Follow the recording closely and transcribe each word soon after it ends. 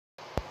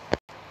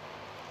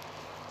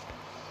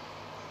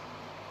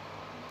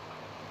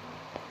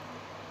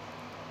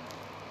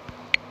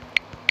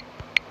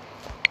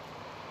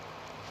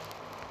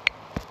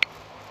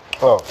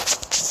Oh,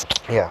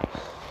 yeah.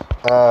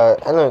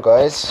 Hello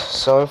guys.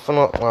 Sorry for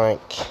not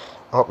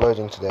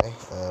uploading today.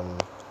 I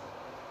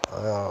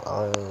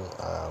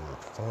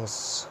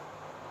was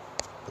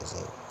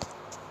busy.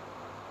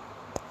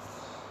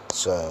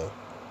 So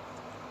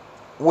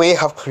we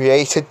have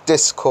created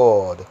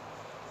Discord.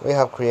 I don't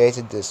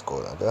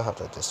have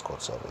the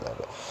Discord server there,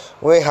 but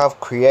we have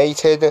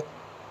created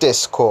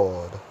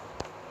Discord.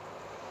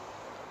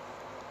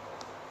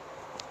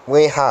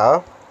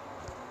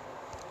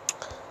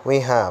 We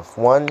have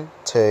 1,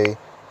 2,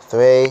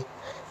 3,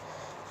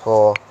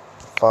 4,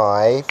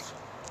 5,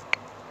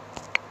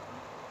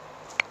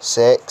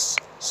 6,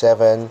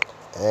 7,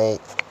 8,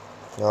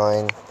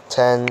 9,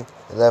 10,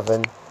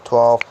 11,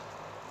 12.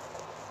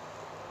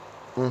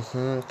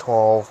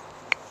 12.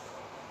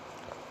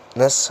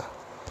 That's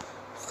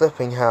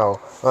flipping hell.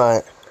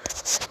 Right.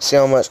 See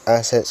how much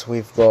assets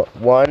we've got.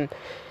 1,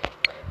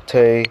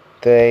 2,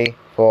 3,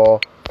 4,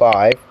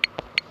 5,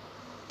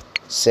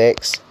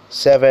 6,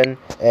 7,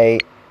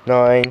 8,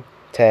 9,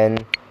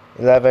 10,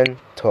 11,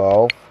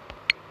 12,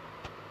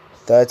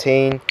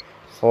 13,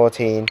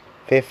 14,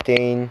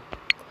 15,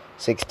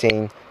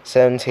 16,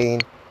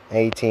 17,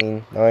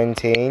 18,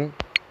 19.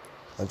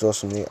 I'll draw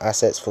some new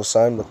assets for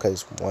Sun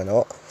because why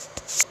not?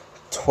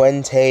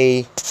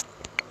 20,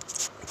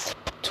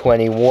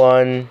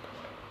 21,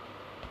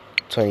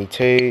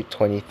 22,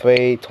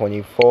 23,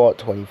 24,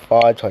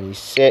 25,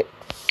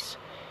 26,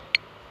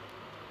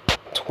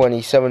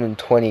 27 and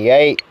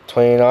 28,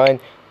 29,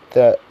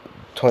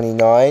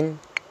 29,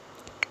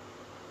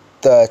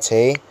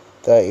 30,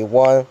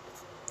 31,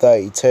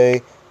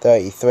 32,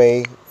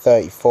 33,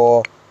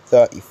 34,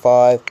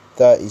 35,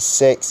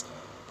 36,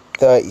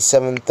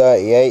 37,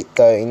 38,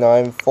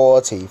 39,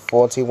 40,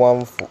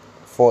 41,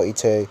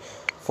 42,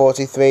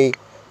 43,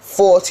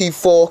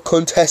 44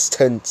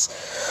 contestants.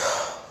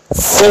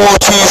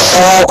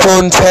 44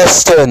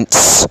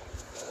 contestants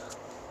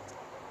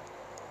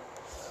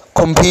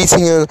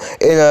competing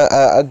in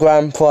a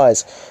grand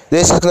prize.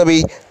 This is going to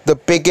be the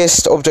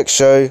biggest object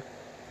show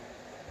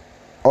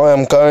I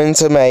am going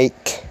to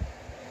make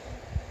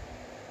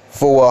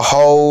for a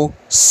whole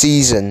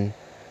season.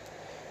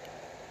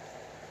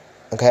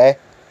 Okay?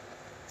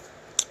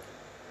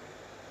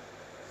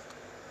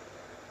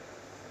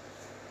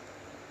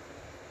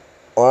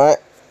 Alright?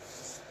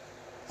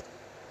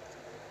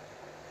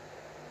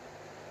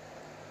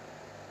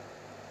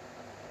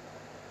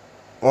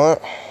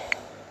 Alright?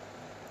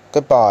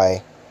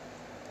 Goodbye.